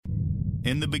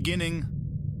In the beginning,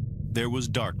 there was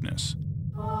darkness.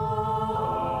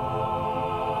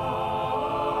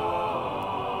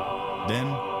 Then,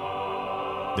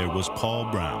 there was Paul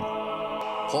Brown.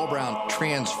 Paul Brown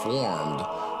transformed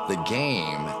the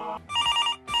game.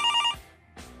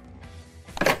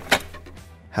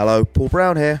 Hello, Paul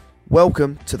Brown here.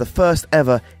 Welcome to the first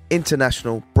ever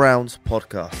International Browns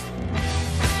podcast.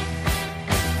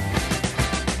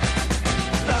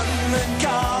 London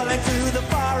calling to the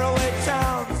faraway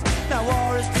towns. Now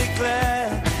war is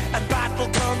declared and battle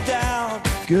come down.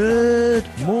 Good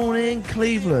morning,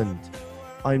 Cleveland.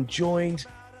 I'm joined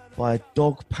by a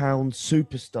dawgpound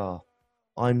superstar.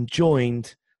 I'm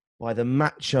joined by the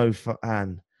Macho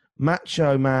Fan.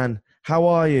 Macho Man, how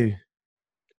are you?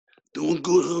 Doing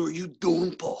good. How are you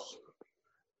doing, Paul?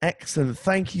 Excellent.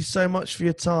 Thank you so much for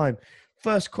your time.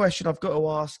 First question I've got to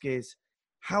ask is,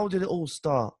 how did it all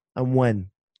start and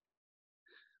when?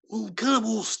 Well, kind of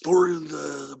all started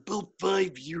about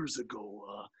 5 years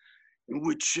ago, in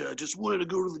which I just wanted to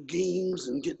go to the games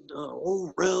and get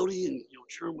all rowdy and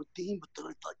cheer my team. But then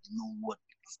I thought, you know what?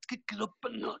 Let's kick it up a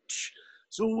notch.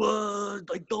 So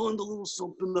I donned a little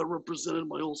something that represented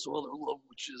my also other love,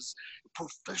 which is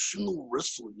professional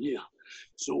wrestling. Yeah.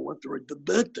 So after I did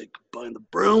that, I combined the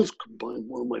Browns, combined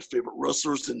one of my favorite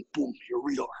wrestlers, and boom, here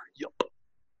we are. Yep.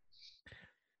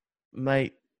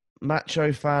 Mate,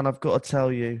 Macho Fan, I've got to tell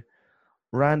you,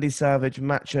 Randy Savage,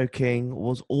 Macho King,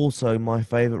 was also my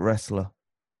favorite wrestler.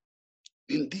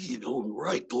 Indeed. All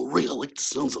right. I like the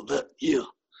sounds of that. Yeah.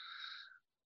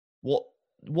 What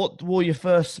were your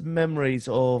first memories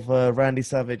of Randy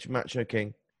Savage, Macho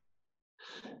King?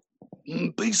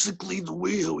 Basically, the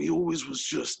way how he always was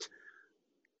just,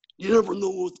 you never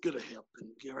know what's going to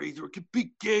happen. Either it could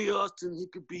be chaos and he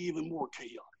could be even more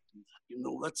chaotic.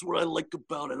 That's what I like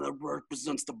about it. That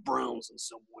represents the Browns in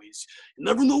some ways. You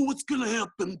never know what's going to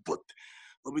happen, but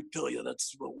let me tell you,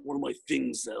 that's one of my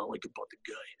things that I like about the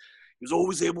guy. He was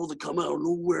always able to come out of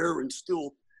nowhere and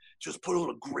still just put on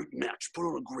a great match, put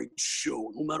on a great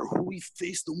show, no matter who he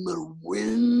faced, no matter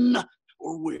when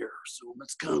or where. So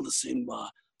that's kind of the same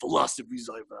philosophies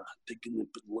I've taken up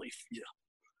in life, yeah.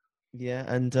 Yeah,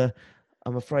 and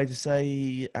I'm afraid to say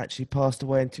he actually passed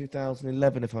away in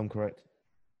 2011, if I'm correct.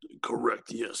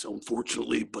 Correct, yes,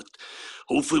 unfortunately, but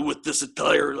hopefully with this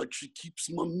attire, it actually keeps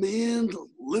my man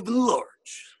living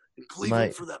large in Cleveland.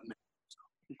 Mate, for that man.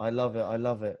 I love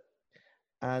it.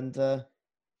 And do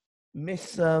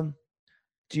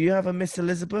you have a Miss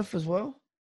Elizabeth as well?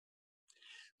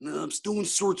 No, I'm still in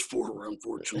search for her,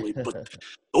 unfortunately, but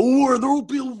don't worry, there will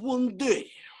be one day.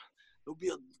 There'll be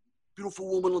a beautiful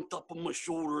woman on top of my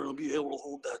shoulder, and I'll be able to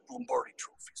hold that Lombardi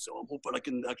trophy. So I'm hoping I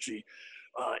can actually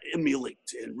emulate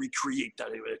and recreate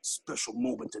that special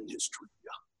moment in history.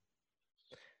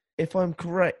 Yeah. If I'm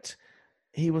correct,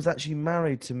 he was actually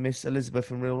married to Miss Elizabeth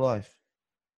in real life.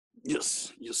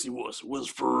 Yes, he was. It was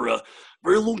for a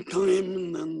very long time,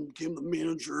 and then became the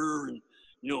manager, and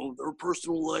their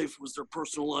personal life was their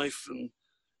personal life, and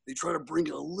they try to bring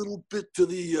a little bit to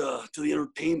the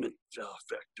entertainment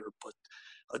factor. But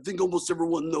I think almost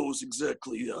everyone knows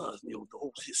exactly the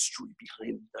whole history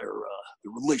behind their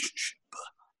relationship.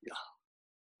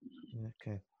 Yeah.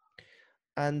 Okay.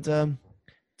 And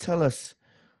tell us,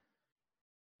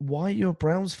 why you're a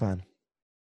Browns fan?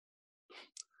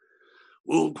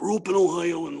 Well, grew up in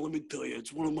Ohio, and let me tell you,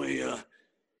 it's one of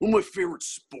my favorite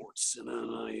sports. And then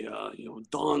I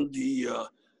donned the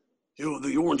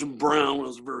the orange and brown when I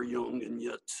was very young, and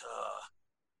yet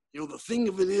the thing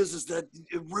of it is that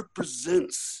it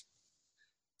represents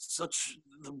such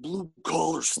the blue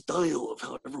collar style of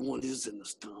how everyone is in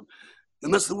this town.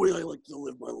 And that's the way I like to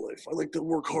live my life. I like to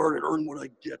work hard and earn what I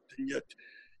get, and yet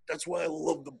that's why I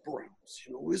love the Browns.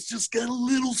 It's just got a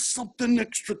little something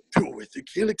extra to it. You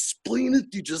can't explain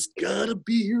it. You just gotta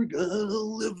be here, gotta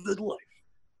live that life.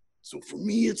 So for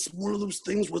me, it's one of those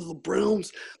things where the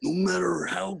Browns, no matter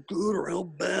how good or how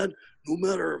bad, no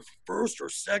matter first or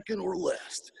second or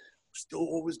last, are still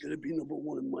always going to be number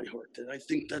one in my heart. And I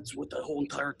think that's what that whole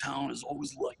entire town is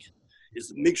always like, is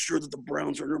to make sure that the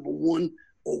Browns are number one,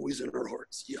 always in our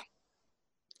hearts. Yeah.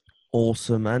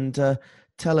 Awesome. And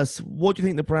tell us, what do you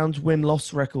think the Browns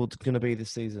win-loss record is going to be this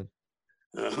season?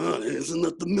 Isn't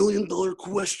that the $1 million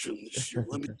question this year?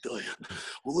 Let me tell you.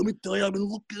 Well, let me tell you, I've been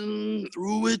looking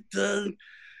through it,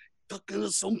 talking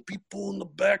to some people in the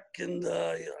back, and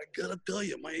I gotta tell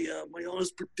you, my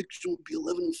honest prediction would be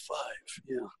 11-5.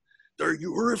 Yeah, there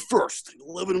you heard it first.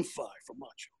 11-5 for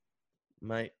Macho.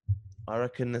 Mate, I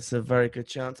reckon that's a very good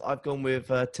chance. I've gone with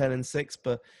 10-6,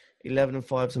 but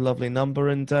 11-5 is a lovely number.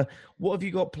 And what have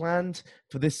you got planned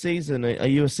for this season? Are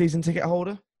you a season ticket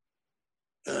holder?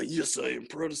 Yes, I am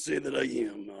proud to say that I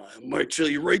am. I'm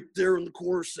actually right there in the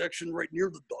corner section, right near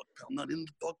the dog pound. Not in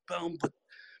the dog pound, but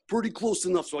pretty close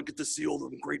enough so I get to see all the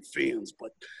great fans.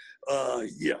 But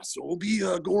yeah, so I'll be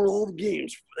going to all the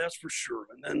games, that's for sure.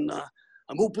 And then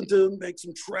I'm hoping to make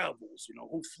some travels,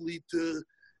 hopefully to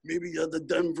maybe the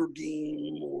Denver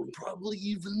game, or probably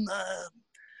even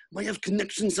might have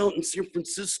connections out in San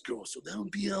Francisco. So that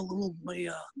would be a little maybe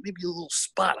a little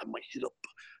spot I might hit up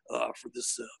for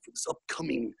this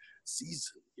upcoming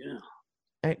season. Yeah.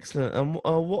 Excellent. And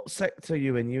what sector are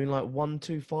you in? You in like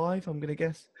 125? I'm gonna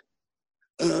guess.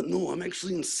 No, I'm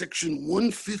actually in section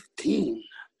 115.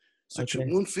 Section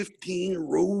Okay. 115,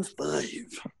 row 5.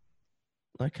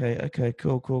 Okay.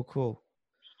 Cool.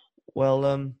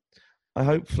 Well, I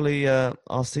hopefully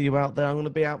I'll see you out there. I'm gonna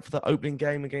be out for the opening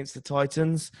game against the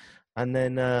Titans, and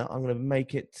then I'm gonna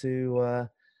make it to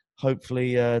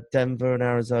hopefully Denver and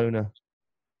Arizona.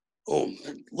 Oh,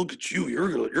 man, look at you!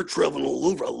 You're traveling all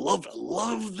over. I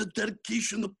love the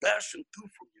dedication, the passion too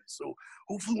from you. So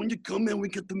hopefully, when you come in, we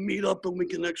get to meet up and we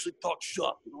can actually talk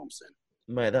shop. You know what I'm saying?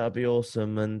 Mate, that would be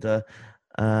awesome. And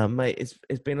mate,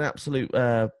 it's been an absolute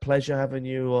pleasure having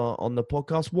you on the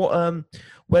podcast.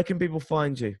 Where can people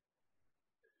find you?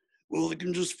 Well, they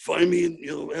can just find me,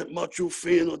 at Macho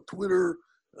Fan on Twitter,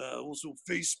 also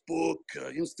Facebook,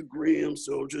 Instagram.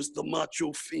 So just the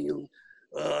Macho Fan.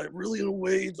 Really, in a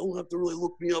way, you don't have to really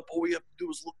look me up. All you have to do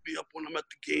is look me up when I'm at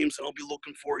the games, and I'll be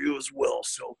looking for you as well.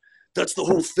 So that's the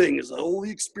whole thing. Is the whole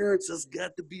experience has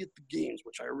got to be at the games,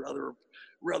 which I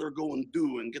rather go and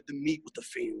do and get to meet with the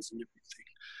fans and everything.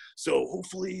 So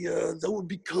hopefully that would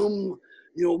become,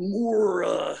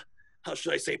 more, how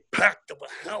should I say, packed of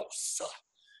a house.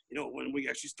 When we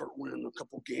actually start winning a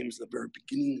couple games at the very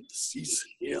beginning of the season.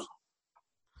 Yeah.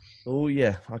 Oh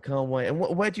yeah, I can't wait. And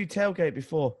where do you tailgate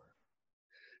before?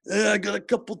 Yeah, I got a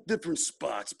couple different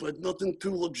spots, but nothing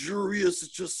too luxurious.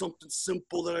 It's just something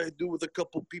simple that I do with a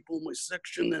couple people in my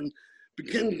section, and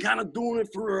begin kind of doing it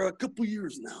for a couple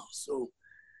years now. So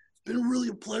it's been really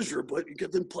a pleasure, but you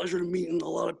get the pleasure of meeting a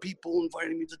lot of people,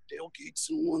 inviting me to tailgates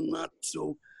and whatnot.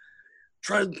 So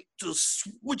try to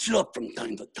switch it up from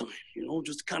time to time,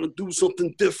 just kind of do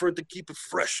something different to keep it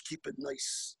fresh, keep it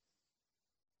nice.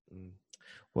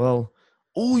 Well,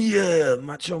 oh yeah,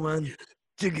 Macho Man.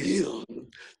 Yeah,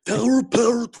 tower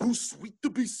power, too sweet to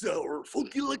be sour.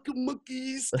 Funky like a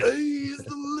monkey, sky is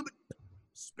the limit.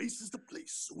 Space is the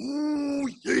place. Oh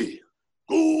yeah,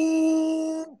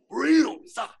 go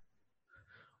Browns!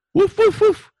 Woof woof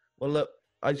woof. Well, look,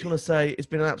 I just want to say it's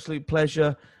been an absolute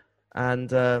pleasure,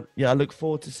 and yeah, I look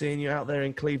forward to seeing you out there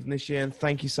in Cleveland this year. And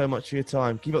thank you so much for your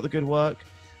time. Keep up the good work,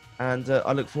 and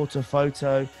I look forward to a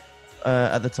photo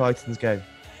at the Titans game.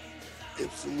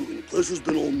 Absolutely. The pleasure's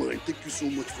been all mine. Thank you so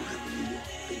much for having me on.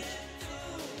 Thank you.